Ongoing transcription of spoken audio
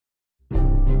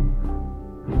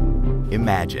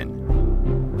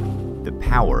Imagine the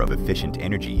power of efficient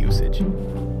energy usage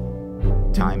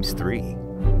times 3.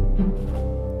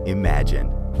 Imagine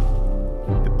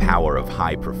the power of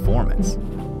high performance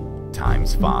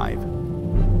times 5.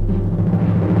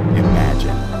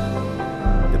 Imagine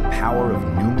the power of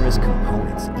numerous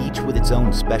components, each with its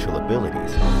own special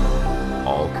abilities,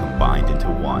 all combined into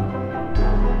one.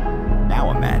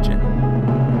 Now imagine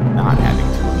not having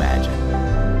to imagine.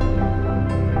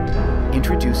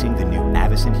 Introducing the new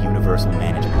Avocent Universal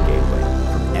Management Gateway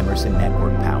from Emerson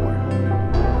Network Power.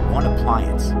 One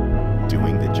appliance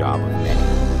doing the job of many,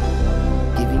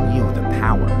 giving you the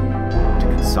power to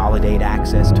consolidate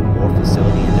access to more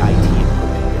facility and IT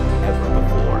equipment than ever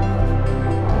before,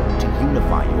 to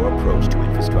unify your approach to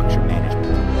infrastructure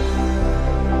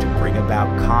management, to bring about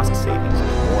cost savings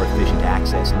and more efficient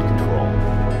access and control,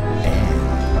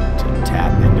 and to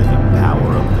tap into the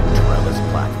power of the Trellis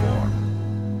platform.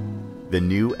 The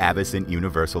new Avocent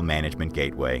Universal Management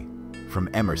Gateway from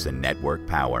Emerson Network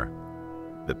Power.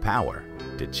 The power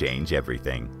to change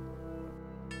everything.